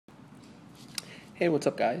Hey, what's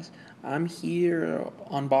up, guys? I'm here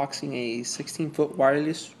unboxing a 16-foot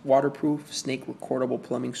wireless, waterproof, snake recordable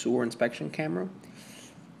plumbing sewer inspection camera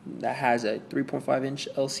that has a 3.5-inch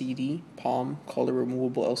LCD palm color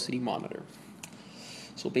removable LCD monitor.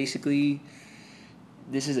 So basically,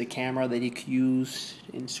 this is a camera that you could use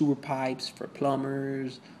in sewer pipes for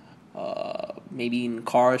plumbers, maybe in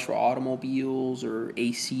cars for automobiles or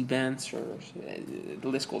AC vents, or the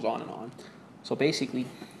list goes on and on. So basically,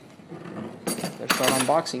 let's start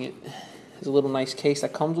unboxing it. There's a little nice case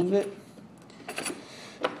that comes with it.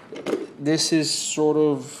 This is sort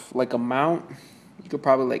of like a mount. You could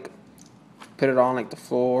probably like put it on like the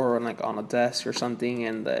floor or like on a desk or something,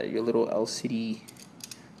 and your little LCD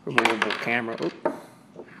removable camera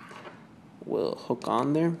will hook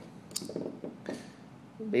on there.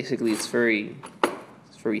 Basically, it's very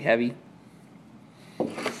heavy.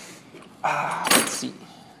 Let's see.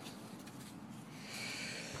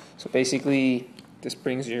 So basically, this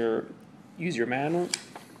brings your user manual.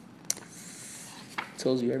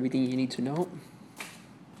 Tells you everything you need to know.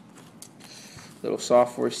 Little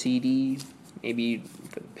software CD, maybe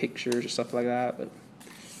for the pictures or stuff like that, but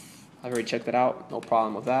I've already checked it out. No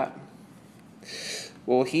problem with that.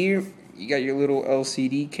 Well, here you got your little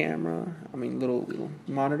LCD camera. Little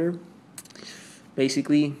monitor.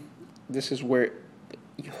 Basically, this is where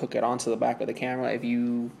you hook it onto the back of the camera if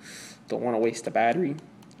you don't want to waste the battery,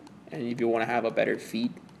 and if you want to have a better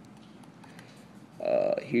feed.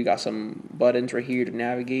 Here you got some buttons right here to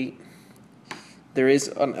navigate. There is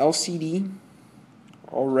an LCD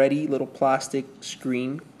already, little plastic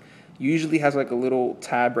screen. Usually has like a little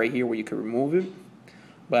tab right here where you can remove it,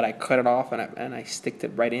 but I cut it off and I sticked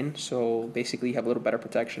it right in. So basically you have a little better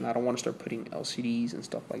protection. I don't want to start putting LCDs and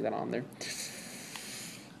stuff like that on there.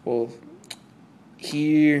 Well,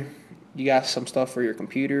 here you got some stuff for your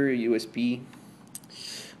computer, USB,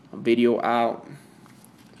 a video out.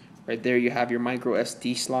 Right there you have your micro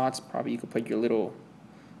SD slots. Probably you could put your little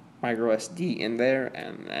micro SD in there,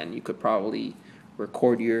 and you could probably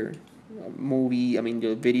record your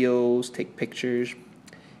your videos, take pictures.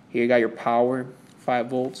 Here you got your power, 5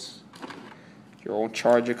 volts. Your own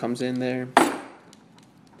charger comes in there.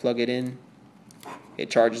 Plug it in. It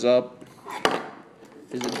charges up.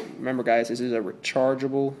 Remember, guys, this is a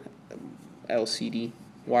rechargeable LCD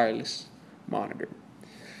wireless monitor.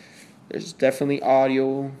 There's definitely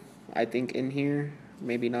audio, I think, in here.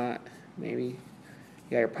 Maybe not. Maybe. You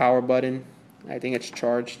got your power button. I think it's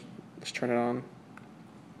charged. Let's turn it on.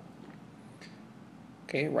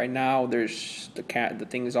 Okay, right now there's the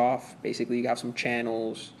thing is off. Basically, you got some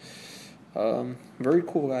channels. Very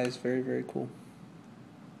cool, guys. Very cool.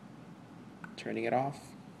 Turning it off.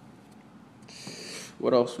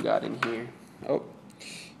 What else we got in here? Oh,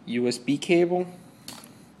 USB cable.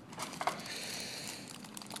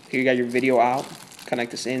 Here you got your video out.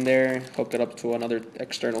 Connect this in there. Hook it up to another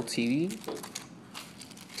external TV.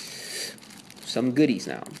 Some goodies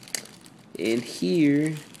now. In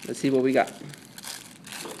here, let's see what we got.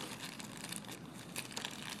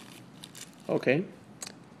 Okay,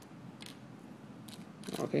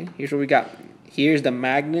 here's what we got. Here's the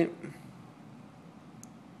magnet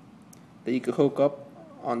that you could hook up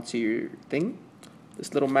onto your thing.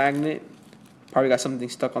 This little magnet, probably got something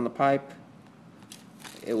stuck on the pipe.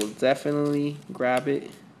 It will definitely grab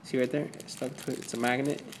it. See right there? It's stuck to it. It's a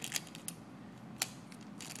magnet.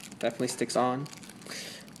 Definitely sticks on.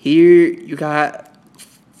 Here you got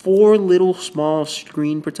 4 little small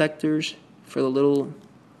screen protectors for the little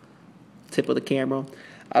tip of the camera.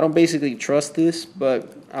 I don't basically trust this,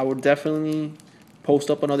 but I would definitely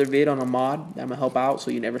post up another vid on a mod that will help out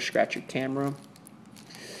so you never scratch your camera.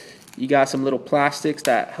 You got some little plastics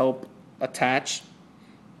that help attach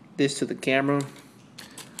this to the camera.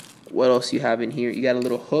 What else you have in here? You got a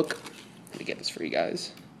little hook. Let me get this for you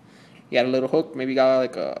guys. You got a little hook. Maybe you got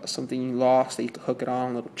like something you lost that you could hook it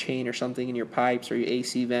on, a little chain or something in your pipes or your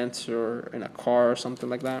AC vents or in a car or something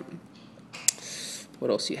like that.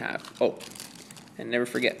 What else you have? Oh, and never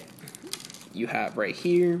forget, you have right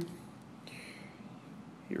here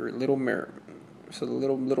your little mirror. So the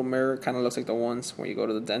little mirror kind of looks like the ones when you go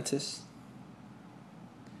to the dentist.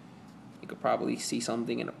 You could probably see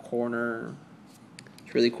something in a corner.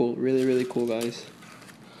 It's really cool, really cool, guys.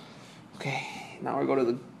 Okay, now we go to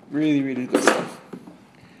the really good stuff.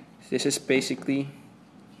 This is basically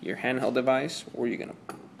your handheld device where you're gonna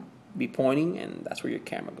be pointing, and that's where your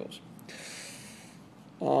camera goes.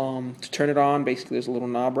 To turn it on, basically there's a little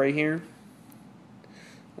knob right here,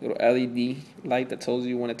 a little LED light that tells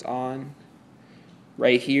you when it's on.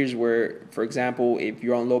 Right here's where, for example, if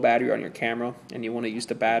you're on low battery on your camera and you want to use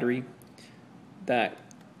the battery that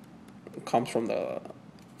comes from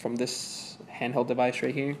this handheld device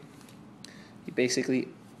right here. You basically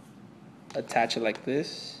attach it like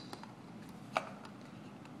this.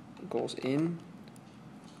 It goes in.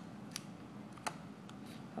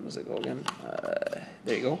 How does it go again?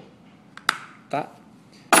 There you go. That.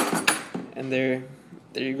 And there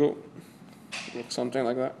you go. Looks something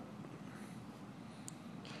like that.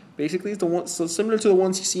 Basically, it's the one, so similar to the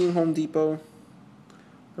ones you see in Home Depot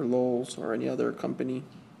or Lowe's or any other company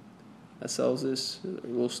that sells this, a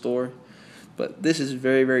little store. But this is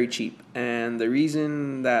very, very cheap. And the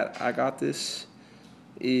reason that I got this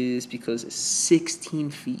is because it's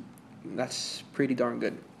 16 feet. That's pretty darn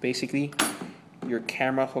good. Basically, your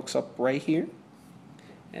camera hooks up right here.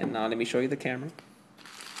 And now let me show you the camera.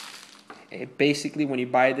 Basically, when you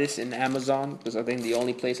buy this in Amazon, because I think the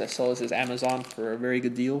only place that sells this is Amazon for a very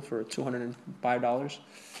good deal for $205.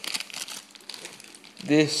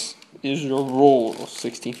 This is your roll of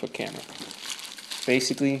 16-foot camera.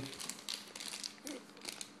 Basically,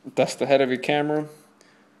 that's the head of your camera.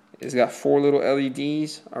 It's got 4 little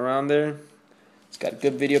LEDs around there. It's got a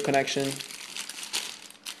good video connection.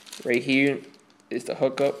 Right here is the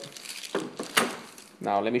hookup.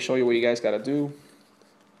 Now let me show you what you guys gotta do.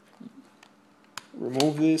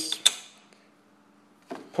 Remove this,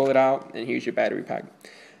 pull it out, and here's your battery pack.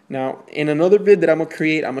 Now, in another vid that I'm gonna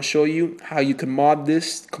create, I'm gonna show you how you can mod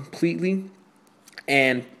this completely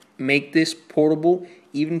and make this portable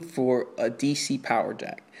even for a DC power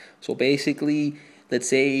jack. So basically, let's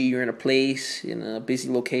say you're in a place, in a busy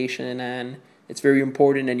location, and it's very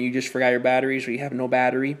important and you just forgot your batteries or you have no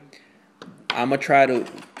battery. I'm gonna try to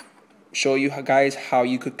show you guys how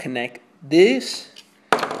you could connect this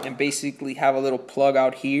and basically have a little plug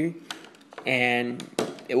out here, and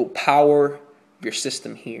it will power your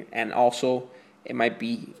system here, and also it might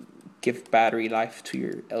give battery life to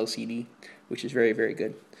your LCD, which is very, very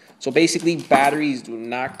good. So basically, batteries do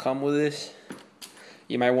not come with this.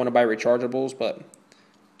 You might want to buy rechargeables, but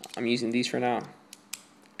I'm using these for now.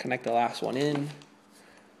 Connect the last one in,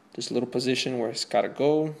 this little position where it's got to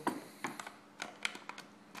go.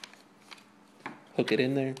 Hook it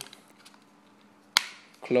in there.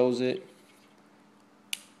 Close it,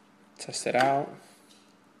 test it out.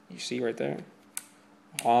 You see right there,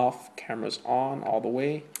 off, camera's on all the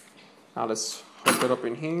way. Now let's hook it up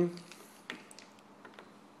in here.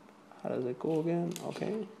 How does it go again?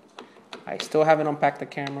 Okay, I still haven't unpacked the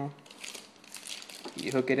camera.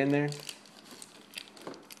 You hook it in there,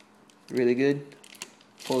 really good.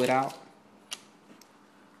 Pull it out,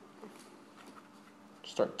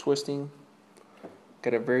 start twisting,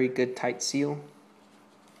 get a very good tight seal.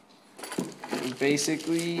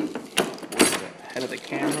 Basically, where's the head of the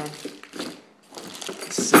camera?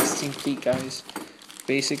 16 feet, guys.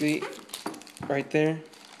 Basically, right there.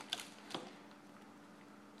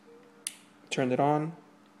 Turned it on.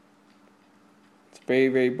 It's very,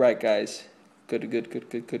 very bright, guys. Good, good, good,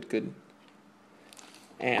 good, good, good.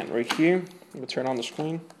 And right here, I'm gonna turn on the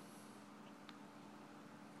screen.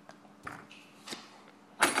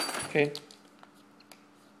 Okay.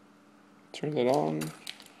 Turn it on.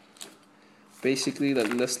 Basically,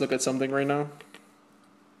 let's look at something right now.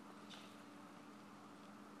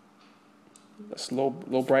 That's low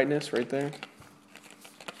brightness right there.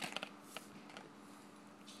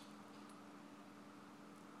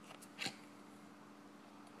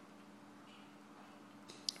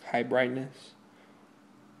 High brightness.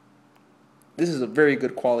 This is a very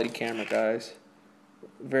good quality camera, guys.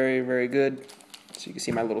 Very, very good. So you can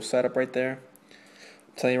see my little setup right there.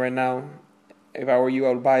 I'm telling you right now, if I were you,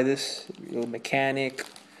 I would buy this. Little mechanic.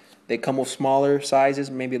 They come with smaller sizes,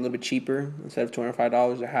 maybe a little bit cheaper. Instead of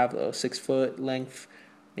 $25, they have a 6-foot length,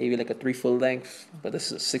 maybe like a 3-foot length, but this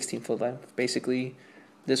is a 16-foot length. Basically,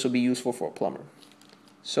 this will be useful for a plumber.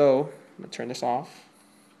 So, I'm gonna turn this off.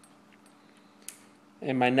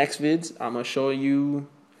 In my next vids, I'm gonna show you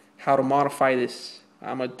how to modify this.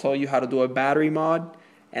 I'm gonna tell you how to do a battery mod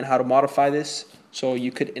and how to modify this so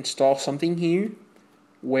you could install something here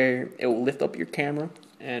where it will lift up your camera,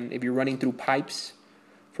 and if you're running through pipes,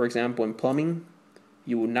 for example in plumbing,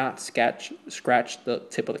 you will not scratch the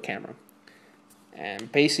tip of the camera.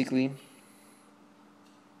 And basically,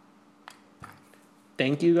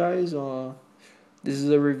 thank you guys. This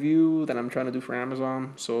is a review that I'm trying to do for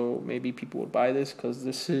Amazon, so maybe people would buy this because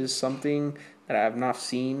this is something that I have not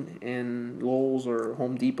seen in Lowe's or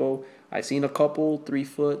Home Depot. I've seen a couple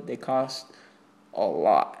 3-foot, they cost a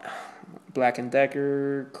lot. Black &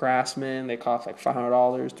 Decker, Craftsman, they cost like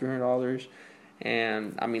 $500, $300.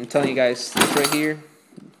 And I mean, I'm telling you guys, this right here,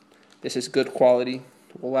 this is good quality.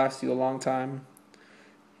 It will last you a long time.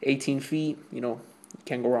 18 feet, you know, you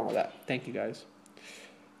can't go wrong with that. Thank you guys.